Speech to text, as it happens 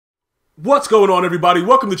What's going on, everybody?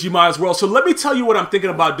 Welcome to GmiasWorld. So let me tell you what I'm thinking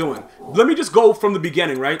about doing. Let me just go from the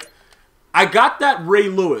beginning, right? I got that Ray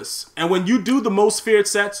Lewis, and when you do the most feared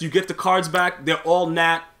sets, you get the cards back. They're all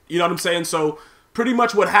nat. You know what I'm saying? So pretty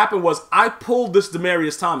much what happened was I pulled this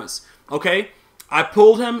Demaryius Thomas, okay? I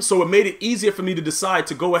pulled him, so it made it easier for me to decide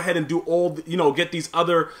to go ahead and do all, get these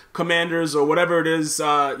other commanders or whatever it is,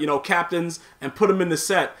 captains, and put them in the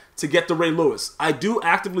set to get the Ray Lewis. I do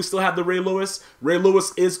actively still have the Ray Lewis. Ray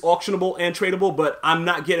Lewis is auctionable and tradable, but I'm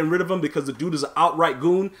not getting rid of him because the dude is an outright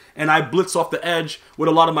goon, and I blitz off the edge with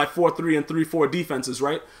a lot of my 4-3 and 3-4 defenses,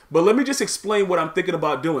 right? But let me just explain what I'm thinking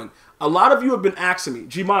about doing. A lot of you have been asking me,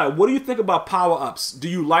 Gmia, what do you think about power-ups? Do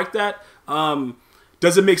you like that?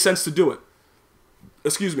 Does it make sense to do it?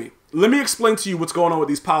 Excuse me. Let me explain to you what's going on with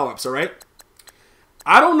these power-ups, all right?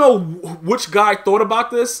 I don't know which guy thought about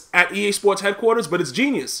this at EA Sports headquarters, but it's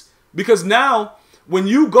genius. Because now, when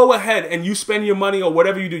you go ahead and you spend your money or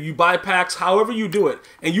whatever you do, you buy packs, however you do it,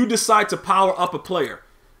 and you decide to power up a player,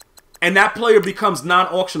 and that player becomes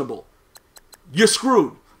non-auctionable, you're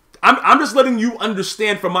screwed. I'm just letting you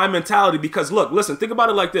understand from my mentality because, look, listen, think about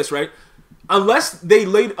it like this, right? Unless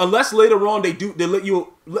later on they let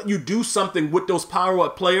you do something with those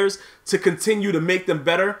power-up players to continue to make them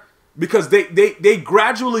better, because they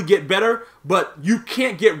gradually get better, but you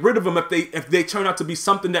can't get rid of them if they turn out to be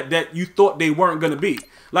something that you thought they weren't going to be.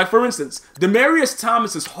 Like, for instance, Demaryius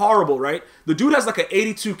Thomas is horrible, right? The dude has like an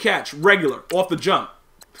 82 catch, regular, off the jump.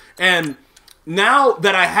 And now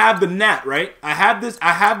that I have the Nat, right? I have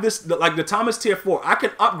this, like the Thomas tier 4. I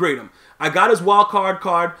can upgrade him. I got his wild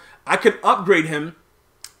card. I can upgrade him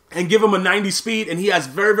and give him a 90 speed, and he has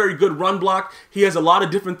very, very good run block. He has a lot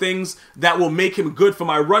of different things that will make him good for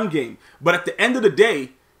my run game. But at the end of the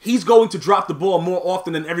day, he's going to drop the ball more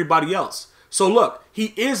often than everybody else. So look,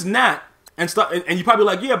 he is Nat and stuff, and you're probably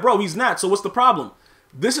like, yeah, bro, he's Nat, so what's the problem?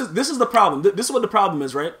 This is the problem. This is what the problem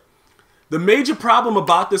is, right? The major problem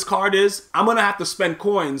about this card is I'm going to have to spend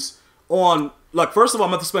coins on, like, first of all,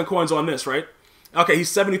 I'm going to have to spend coins on this, right? Okay, he's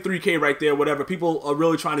 73K right there, whatever. People are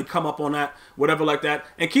really trying to come up on that, whatever like that.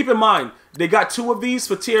 And keep in mind, they got 2 of these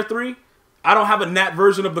for tier 3. I don't have a Nat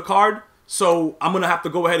version of the card, so I'm going to have to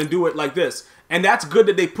go ahead and do it like this. And that's good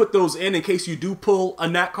that they put those in case you do pull a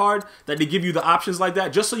Nat card, that they give you the options like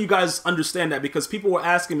that, just so you guys understand that, because people were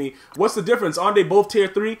asking me, what's the difference? Aren't they both tier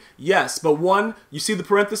 3? Yes, but one, you see the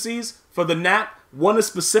parentheses for the Nat, one is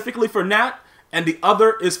specifically for Nat, and the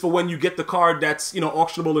other is for when you get the card that's,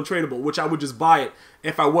 auctionable and tradable, which I would just buy it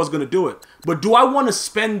if I was going to do it. But do I want to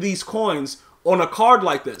spend these coins on a card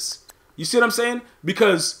like this? You see what I'm saying?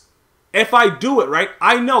 Because if I do it, right,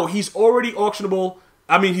 I know he's already auctionable.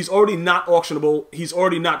 I mean, he's already not auctionable. He's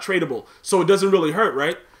already not tradable. So it doesn't really hurt,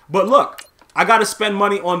 right? But look, I got to spend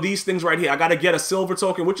money on these things right here. I got to get a silver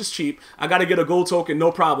token, which is cheap. I got to get a gold token,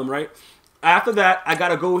 no problem, right? After that, I got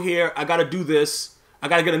to go here. I got to do this. I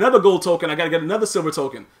gotta get another gold token. I gotta get another silver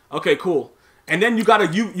token. Okay, cool. And then you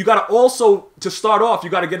gotta also, to start off, you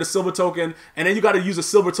gotta get a silver token, and then you gotta use a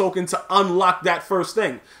silver token to unlock that first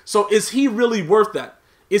thing. So is he really worth that?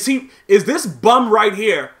 Is this bum right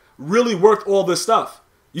here really worth all this stuff?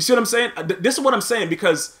 You see what I'm saying? This is what I'm saying,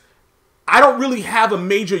 because I don't really have a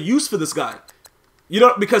major use for this guy.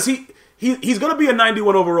 Because he's gonna be a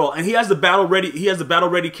 91 overall, and he has the battle ready. He has the battle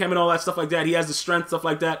ready chem and all that stuff like that. He has the strength stuff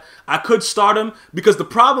like that. I could start him, because the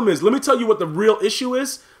problem is, let me tell you what the real issue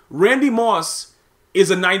is. Randy Moss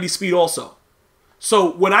is a 90 speed also.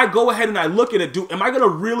 So when I go ahead and I look at it, am I gonna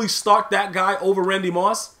really start that guy over Randy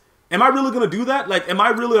Moss? Am I really gonna do that? Like, am I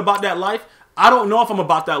really about that life? I don't know if I'm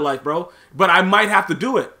about that life, bro. But I might have to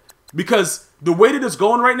do it, because the way that it's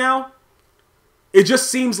going right now, it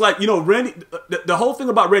just seems like, Randy, the whole thing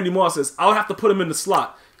about Randy Moss is I would have to put him in the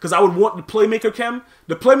slot, because I would want the playmaker chem.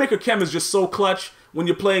 The playmaker chem is just so clutch when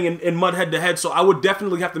you're playing in mud head-to-head, so I would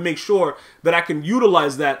definitely have to make sure that I can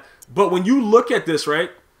utilize that. But when you look at this,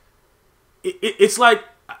 right, it's like,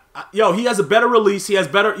 he has a better release, he has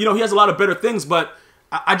better, he has a lot of better things, but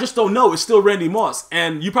I just don't know. It's still Randy Moss.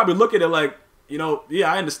 And you probably look at it like,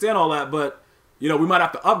 yeah, I understand all that, but, we might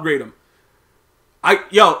have to upgrade him.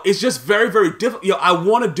 It's just very, very difficult. I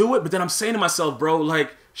want to do it, but then I'm saying to myself, bro,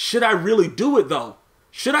 like, should I really do it, though?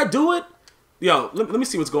 Should I do it? Let me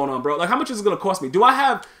see what's going on, bro. Like, how much is it going to cost me? Do I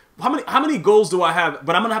have, how many goals do I have?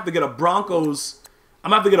 But I'm going to have to get a Broncos,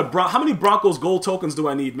 how many Broncos gold tokens do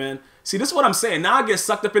I need, man? See, this is what I'm saying. Now I get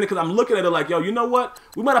sucked up in it, because I'm looking at it like, you know what?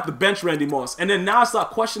 We might have to bench Randy Moss. And then now I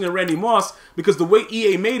start questioning Randy Moss, because the way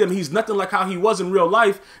EA made him, he's nothing like how he was in real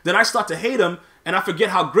life. Then I start to hate him, and I forget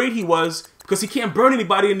how great he was, because he can't burn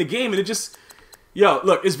anybody in the game, and it just,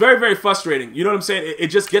 look, it's very, very frustrating. You know what I'm saying? It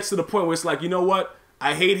just gets to the point where it's like, you know what?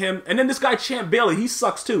 I hate him. And then this guy, Champ Bailey, he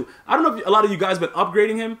sucks too. I don't know if a lot of you guys been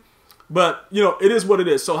upgrading him, but, you know, it is what it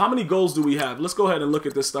is. So how many goals do we have? Let's go ahead and look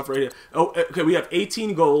at this stuff right here. Oh, okay, we have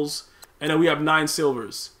 18 goals, and then we have 9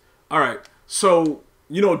 silvers. All right, so,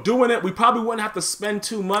 you know, doing it, we probably wouldn't have to spend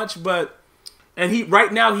too much, but, and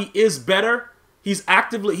right now, he is better. He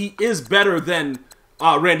is better than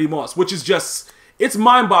Randy Moss, which is just, it's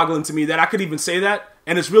mind-boggling to me that I could even say that,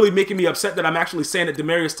 and it's really making me upset that I'm actually saying that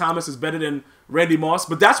Demaryius Thomas is better than Randy Moss,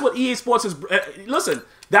 but that's what EA Sports is, listen,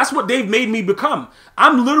 that's what they've made me become.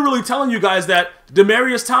 I'm literally telling you guys that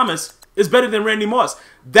Demaryius Thomas is better than Randy Moss.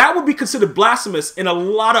 That would be considered blasphemous in a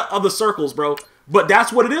lot of other circles, bro, but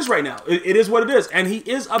that's what it is right now. It is what it is, and he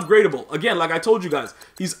is upgradable. Again, like I told you guys,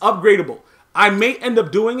 he's upgradable. I may end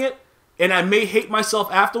up doing it, and I may hate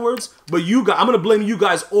myself afterwards, but you guys, I'm going to blame you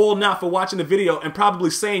guys all now for watching the video and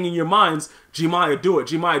probably saying in your minds, Gmia, do it,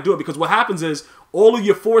 Gmia, do it, because what happens is all of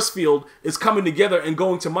your force field is coming together and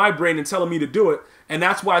going to my brain and telling me to do it, and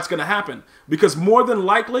that's why it's going to happen. Because more than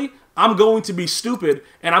likely, I'm going to be stupid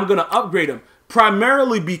and I'm going to upgrade him,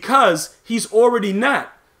 primarily because he's already Nat.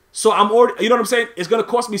 So I'm already, you know what I'm saying? It's going to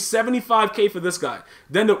cost me 75K for this guy.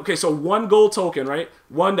 Then, okay, so 1 gold token, right?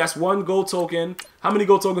 That's 1 gold token. How many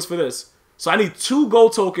gold tokens for this? So I need 2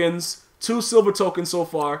 gold tokens, 2 silver tokens so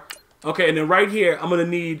far. Okay, and then right here, I'm going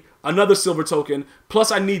to need another silver token.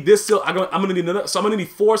 Plus I need this, I'm going to need another, so I'm going to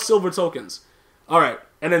need 4 silver tokens. All right,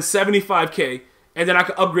 and then 75K, and then I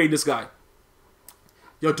can upgrade this guy.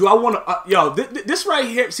 Yo, do I want to, this right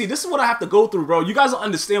here, see, this is what I have to go through, bro. You guys don't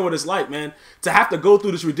understand what it's like, man, to have to go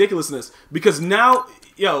through this ridiculousness. Because now,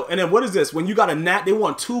 yo, and then what is this? When you got a Nat, they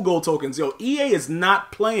want 2 gold tokens. Yo, EA is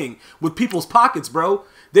not playing with people's pockets, bro.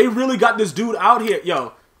 They really got this dude out here.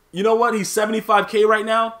 Yo, you know what? He's 75K right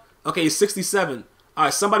now. Okay, he's 67. All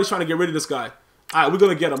right, somebody's trying to get rid of this guy. All right, we're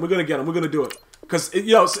going to get him. We're going to get him. We're going to do it. Because,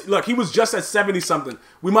 yo, look, he was just at 70-something.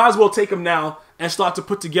 We might as well take him now and start to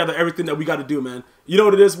put together everything that we got to do, man. You know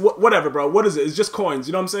what it is? Whatever, bro. What is it? It's just coins.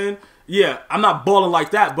 You know what I'm saying? Yeah, I'm not balling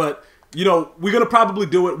like that, but, you know, we're going to probably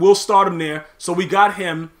do it. We'll start him there. So we got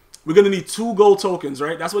him. We're going to need 2 gold tokens,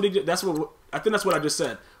 right? That's what I think that's what I just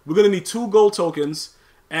said. We're going to need 2 gold tokens,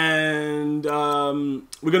 and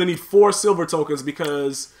we're going to need 4 silver tokens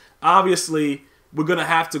because, obviously, we're going to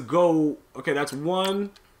have to go. Okay, that's 1.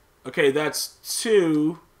 Okay, that's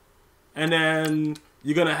 2, and then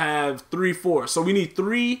you're gonna have 3, 4. So we need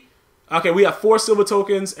 3. Okay, we have 4 silver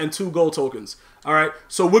tokens and 2 gold tokens. All right,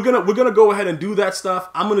 so we're gonna go ahead and do that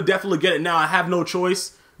stuff. I'm gonna definitely get it now. I have no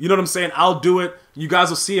choice. You know what I'm saying? I'll do it. You guys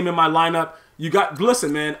will see him in my lineup.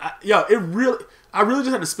 Listen, man. I really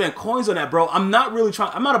just had to spend coins on that, bro. I'm not really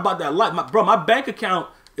trying. I'm not about that life, my bank account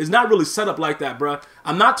is not really set up like that, bro.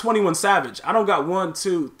 I'm not 21 Savage. I don't got 1,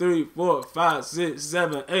 2, 3, 4, 5, 6,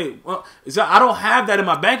 7, 8. I don't have that in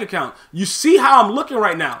my bank account. You see how I'm looking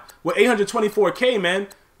right now with 824K, man.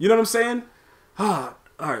 You know what I'm saying? All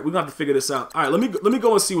right, we're gonna have to figure this out. All right, let me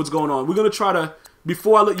go and see what's going on. We're gonna try to,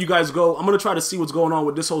 before I let you guys go, I'm gonna try to see what's going on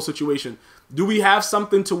with this whole situation. Do we have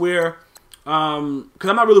something to where? Because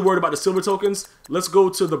I'm not really worried about the silver tokens. Let's go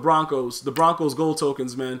to the Broncos gold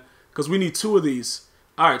tokens, man. Because we need 2 of these.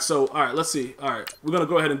 All right, so, all right, let's see. All right, we're going to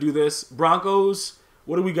go ahead and do this. Broncos,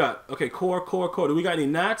 what do we got? Okay, core. Do we got any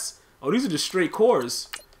Nats? Oh, these are just straight cores.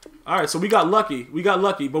 All right, so we got lucky.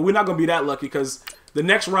 But we're not going to be that lucky because the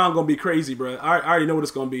next round going to be crazy, bro. I already know what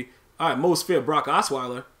it's going to be. All right, most fair, Brock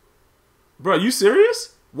Osweiler. Bro, you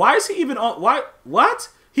serious? Why is he even on? Why? What?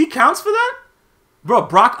 He counts for that? Bro,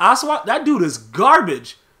 Brock Osweiler? That dude is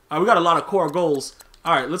garbage. All right, we got a lot of core goals.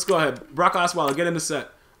 All right, let's go ahead. Brock Osweiler, get in the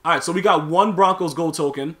set. All right, so we got 1 Broncos gold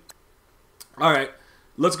token. All right,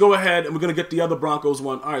 let's go ahead and we're going to get the other Broncos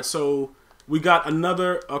one. All right, so we got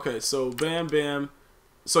another. Okay, so bam, bam.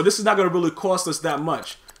 So this is not going to really cost us that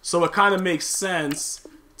much. So it kind of makes sense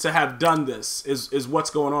to have done this is what's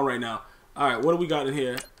going on right now. All right, what do we got in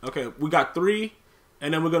here? Okay, we got 3,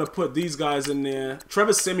 and then we're going to put these guys in there.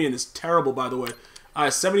 Trevor Siemian is terrible, by the way. All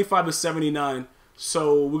right, 75 to 79.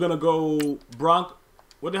 So we're going to go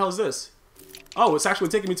What the hell is this? Oh, it's actually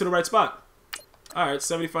taking me to the right spot. All right,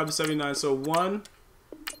 75 to 79. So 1.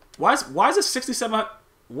 Why is it 67?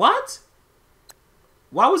 What?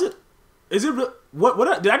 Why was it? Is it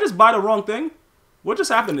what? Did I just buy the wrong thing? What just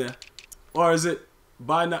happened there? Or is it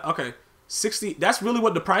buy now? Okay, 60. That's really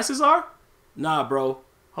what the prices are? Nah, bro.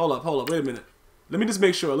 Hold up. Wait a minute. Let me just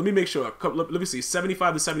make sure. Let me see.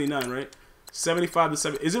 75 to 79, right? 75 to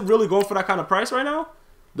 70. Is it really going for that kind of price right now?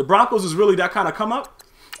 The Broncos is really that kind of come up?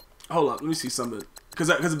 Hold up, let me see something. Because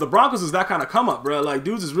if the Broncos is that kind of come up, bro, like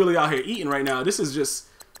dudes is really out here eating right now. This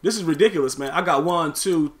is ridiculous, man. I got 1,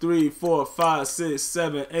 2, 3, 4, 5, 6,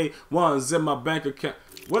 7, 8 ones in my bank account.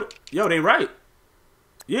 What? Yo, they right.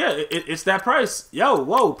 Yeah, it's that price. Yo,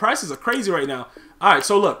 whoa, prices are crazy right now. All right,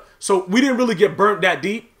 so look. So we didn't really get burnt that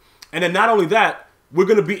deep. And then not only that, we're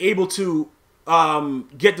going to be able to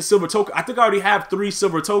get the silver token. I think I already have 3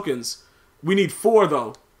 silver tokens. We need 4,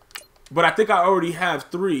 though. But I think I already have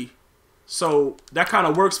 3. So that kind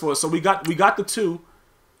of works for us. So we got the 2,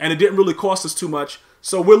 and it didn't really cost us too much.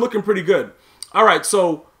 So we're looking pretty good. All right,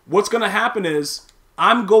 so what's going to happen is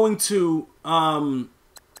I'm going to,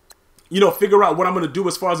 you know, figure out what I'm going to do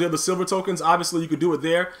as far as the other silver tokens. Obviously, you could do it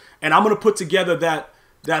there. And I'm going to put together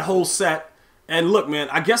that whole set. And look, man,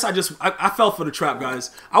 I guess I fell for the trap,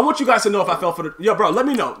 guys. I want you guys to know if I fell for the... Yo, bro, let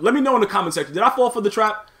me know. Let me know in the comment section. Did I fall for the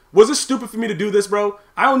trap? Was it stupid for me to do this, bro?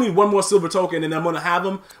 I only need 1 more silver token and I'm going to have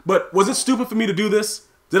them. But was it stupid for me to do this?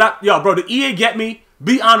 Yo, bro, did EA get me?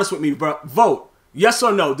 Be honest with me, bro. Vote. Yes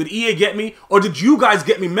or no? Did EA get me? Or did you guys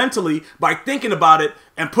get me mentally by thinking about it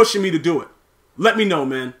and pushing me to do it? Let me know,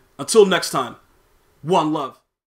 man. Until next time. One love.